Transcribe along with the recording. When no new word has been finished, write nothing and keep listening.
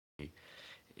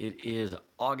It is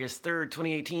August 3rd,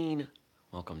 2018.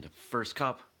 Welcome to First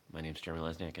Cup. My name's Jeremy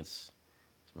Lesniak. It's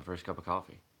my first cup of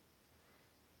coffee.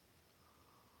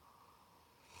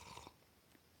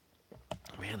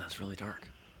 Man, that's really dark.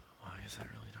 Why is that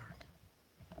really dark?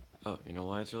 Oh, you know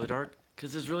why it's really dark?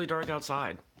 Because it's really dark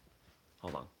outside.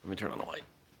 Hold on, let me turn on the light.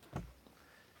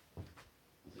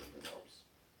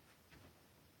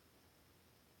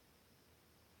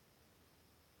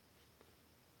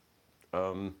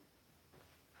 Um,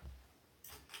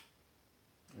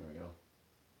 there we go.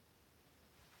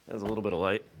 There's a little bit of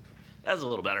light. That's a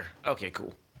little better. Okay,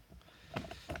 cool.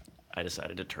 I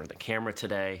decided to turn the camera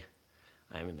today.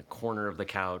 I'm in the corner of the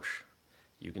couch.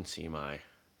 You can see my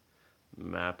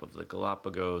map of the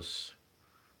Galapagos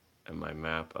and my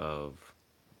map of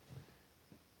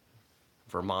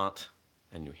Vermont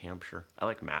and New Hampshire. I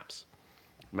like maps.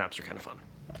 Maps are kind of fun.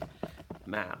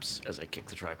 Maps, as I kick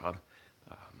the tripod.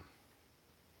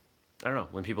 I don't know.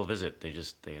 When people visit, they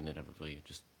inevitably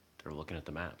they're looking at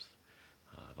the maps.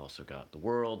 I've also got the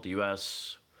world, the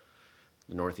U.S.,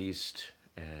 the Northeast,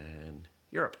 and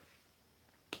Europe.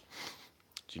 Do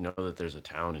you know that there's a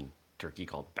town in Turkey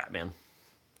called Batman?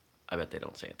 I bet they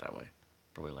don't say it that way.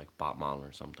 Probably like Batman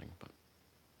or something, but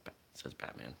it says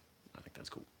Batman. I think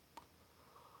that's cool.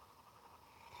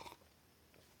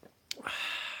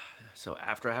 So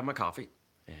after I have my coffee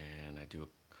and I do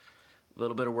a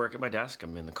little bit of work at my desk,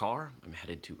 I'm in the car. I'm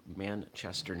headed to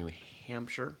Manchester, New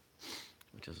Hampshire,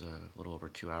 which is a little over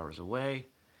 2 hours away,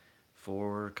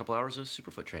 for a couple hours of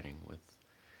Superfoot training with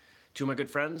two of my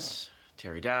good friends,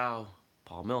 Terry Dow,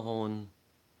 Paul Milholland,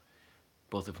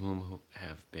 both of whom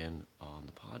have been on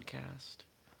the podcast.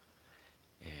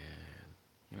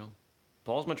 And,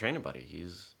 Paul's my training buddy.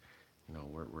 He's,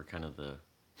 we're kind of the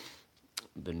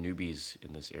newbies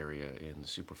in this area in the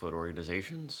Superfoot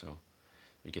organization, so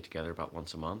we get together about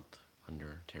once a month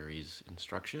under Terry's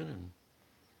instruction and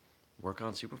work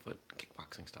on Superfoot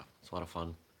kickboxing stuff. It's a lot of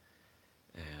fun,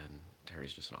 and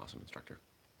Terry's just an awesome instructor,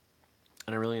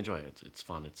 and I really enjoy it. It's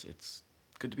fun. It's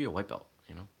good to be a white belt.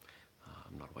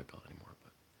 I'm not a white belt anymore,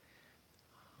 but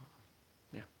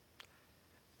yeah.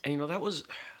 And that was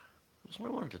what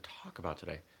I wanted to talk about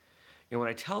today. When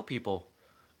I tell people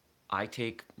I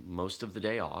take most of the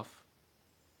day off,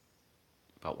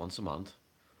 about once a month,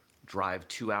 drive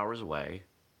 2 hours away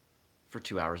for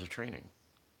 2 hours of training.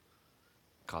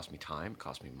 It costs me time, it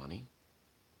costs me money.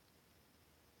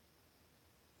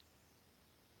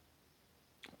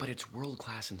 But it's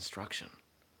world-class instruction.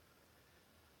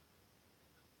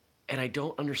 And I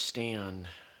don't understand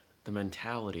the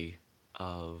mentality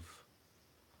of,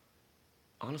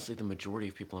 honestly, the majority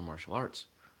of people in martial arts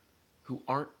who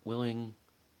aren't willing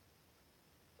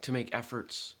to make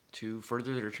efforts to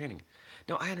further their training.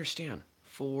 Now, I understand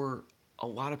for a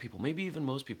lot of people, maybe even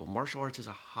most people, martial arts is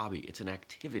a hobby. It's an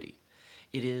activity.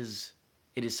 It is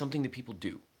something that people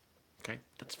do. Okay?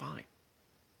 That's fine.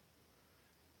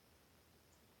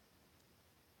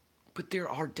 But there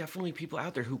are definitely people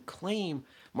out there who claim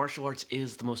martial arts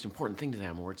is the most important thing to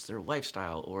them, or it's their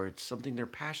lifestyle, or it's something they're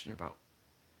passionate about.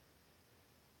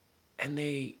 And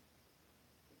they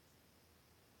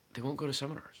won't go to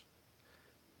seminars.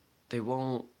 They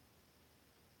won't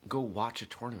go watch a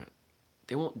tournament.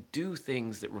 They won't do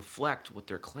things that reflect what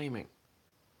they're claiming.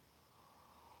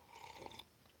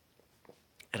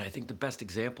 And I think the best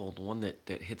example, the one that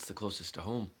hits the closest to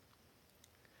home,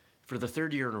 for the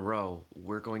third year in a row,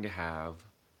 we're going to have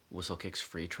Whistlekick's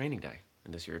free training day.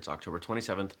 And this year it's October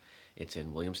 27th. It's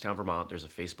in Williamstown, Vermont. There's a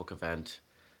Facebook event.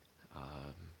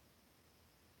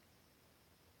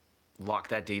 Lock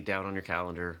that date down on your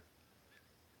calendar.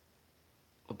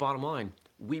 But bottom line,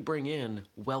 we bring in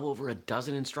well over a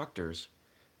dozen instructors,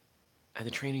 and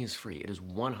the training is free. It is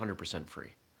 100%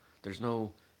 free. There's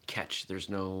no catch. There's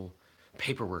no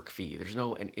paperwork fee.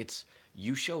 And it's,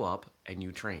 you show up and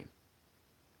you train.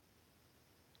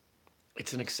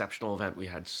 It's an exceptional event. We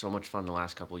had so much fun the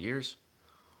last couple of years.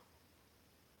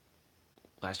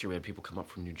 Last year we had people come up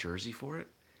from New Jersey for it.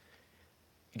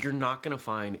 You're not going to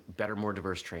find better, more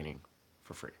diverse training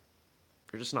for free.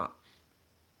 You're just not.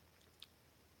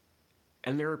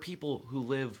 And there are people who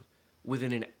live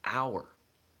within an hour.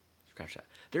 Scratch that.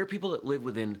 There are people that live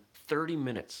within 30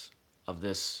 minutes of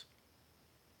this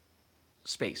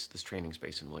space, this training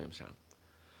space in Williamstown,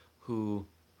 who,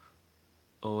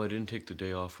 I didn't take the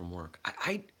day off from work.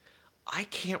 I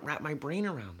can't wrap my brain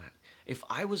around that. If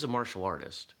I was a martial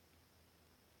artist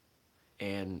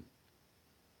and,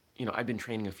 I'd been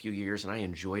training a few years and I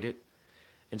enjoyed it,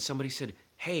 and somebody said,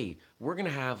 hey, we're going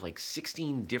to have like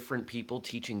 16 different people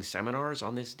teaching seminars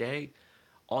on this day.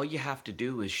 All you have to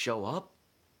do is show up.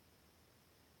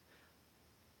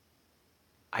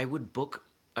 I would book.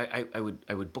 I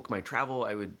would book my travel.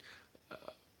 I would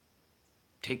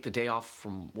take the day off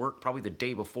from work, probably the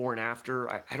day before and after.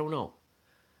 I don't know.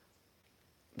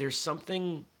 There's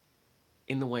something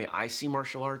in the way I see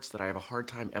martial arts that I have a hard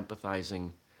time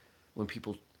empathizing when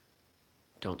people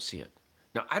don't see it.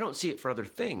 Now, I don't see it for other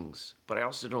things, but I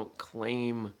also don't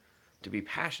claim to be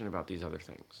passionate about these other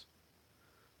things.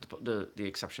 The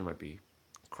exception might be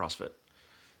CrossFit.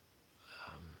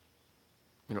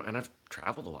 And I've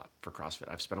traveled a lot for CrossFit.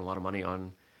 I've spent a lot of money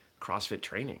on CrossFit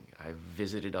training. I've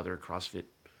visited other CrossFit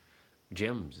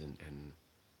gyms and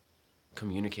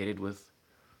communicated with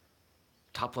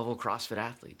top level CrossFit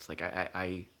athletes. Like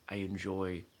I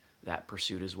enjoy that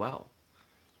pursuit as well.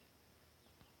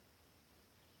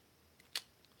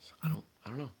 So I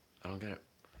don't know. I don't get it.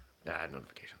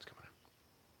 Notifications coming in.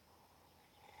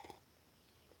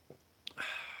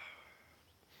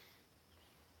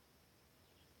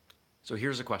 So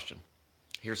here's a question.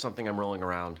 Here's something I'm rolling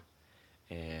around,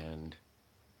 and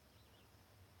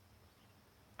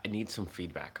I need some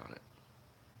feedback on it.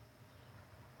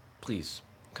 Please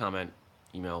comment,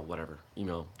 email, whatever.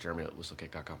 Email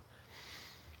jeremy@whistlekick.com.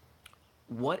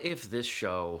 What if this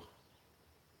show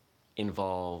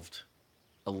involved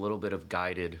a little bit of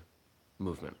guided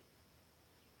movement?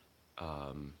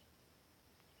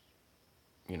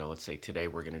 Let's say today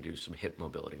we're going to do some hip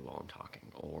mobility while I'm talking,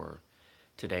 or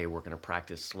today we're going to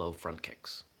practice slow front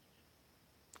kicks.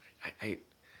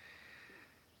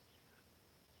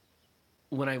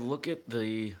 When I look at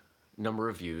the number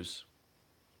of views,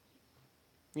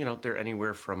 they're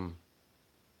anywhere from,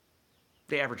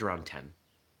 they average around 10.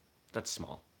 That's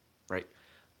small, right?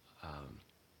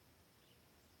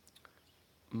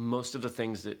 Most of the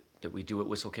things that we do at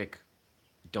Whistlekick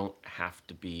don't have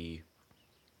to be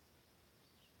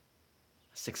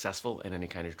successful in any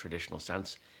kind of traditional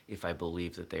sense if I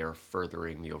believe that they are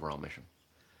furthering the overall mission.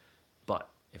 But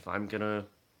if I'm going to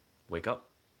wake up,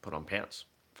 put on pants,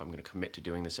 if I'm going to commit to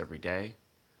doing this every day,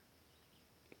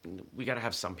 we got to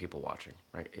have some people watching,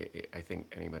 right? I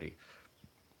think anybody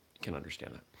can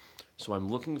understand that. So I'm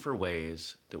looking for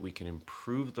ways that we can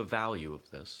improve the value of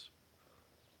this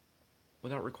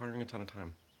without requiring a ton of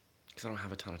time, because I don't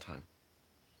have a ton of time.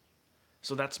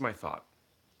 So that's my thought.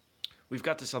 We've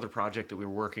got this other project that we're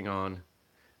working on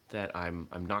that I'm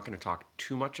not going to talk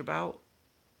too much about.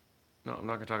 No, I'm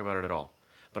not going to talk about it at all.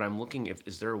 But I'm looking,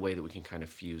 is there a way that we can kind of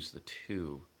fuse the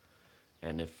two?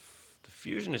 And if the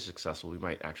fusion is successful, we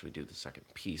might actually do the second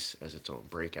piece as its own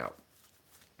breakout.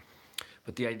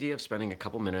 But the idea of spending a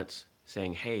couple minutes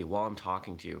saying, hey, while I'm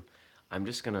talking to you, I'm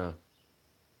just going to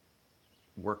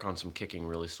work on some kicking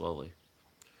really slowly.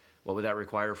 What would that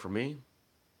require for me?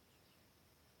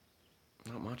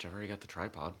 Not much. I've already got the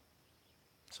tripod.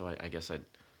 So I guess I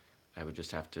would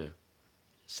just have to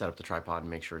set up the tripod and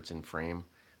make sure it's in frame.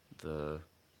 The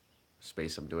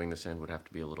space I'm doing this in would have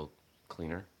to be a little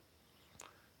cleaner.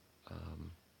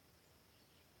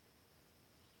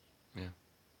 Yeah.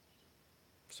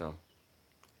 So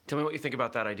tell me what you think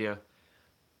about that idea.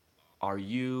 Are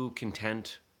you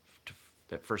content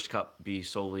that First Cup be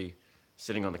solely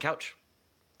sitting on the couch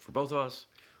for both of us,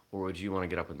 or would you want to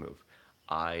get up and move?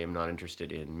 I am not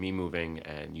interested in me moving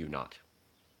and you not.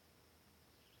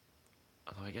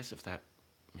 Although I guess if that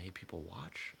made people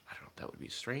watch, I don't know, that would be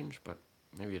strange, but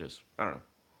maybe it is. I don't know.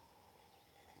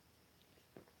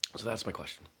 So that's my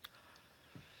question.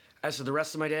 As for the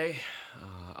rest of my day,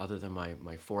 other than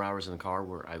my 4 hours in the car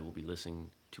where I will be listening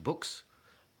to books,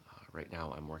 right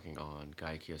now I'm working on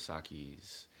Guy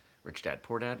Kiyosaki's Rich Dad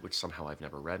Poor Dad, which somehow I've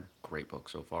never read. Great book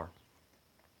so far.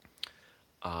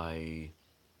 I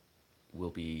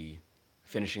will be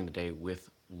finishing the day with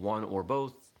one or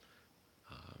both,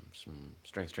 some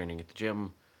strength training at the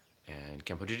gym, and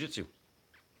Kempo Jiu-Jitsu.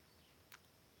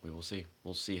 We will see.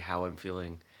 We'll see how I'm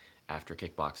feeling after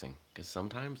kickboxing, because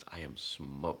sometimes I am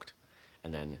smoked.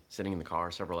 And then sitting in the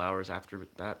car several hours after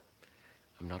that,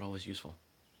 I'm not always useful.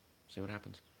 See what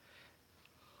happens.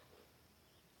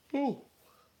 Oh,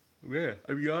 yeah,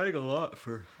 I'm yawning a lot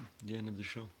for the end of the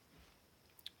show.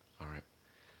 All right.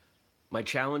 My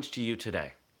challenge to you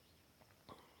today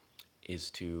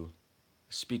is to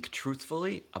speak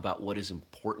truthfully about what is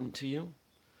important to you,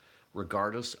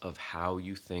 regardless of how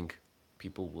you think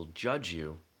people will judge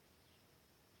you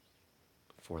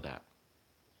for that.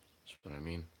 That's what I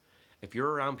mean. If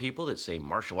you're around people that say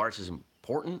martial arts is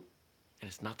important and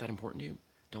it's not that important to you,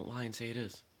 don't lie and say it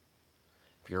is.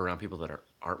 If you're around people that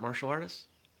aren't martial artists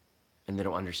and they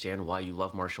don't understand why you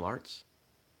love martial arts,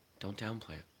 don't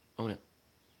downplay it. Own it.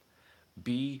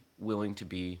 Be willing to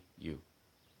be you.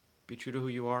 Be true to who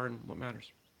you are and what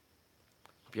matters.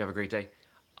 Hope you have a great day.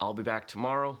 I'll be back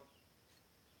tomorrow.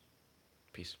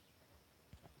 Peace.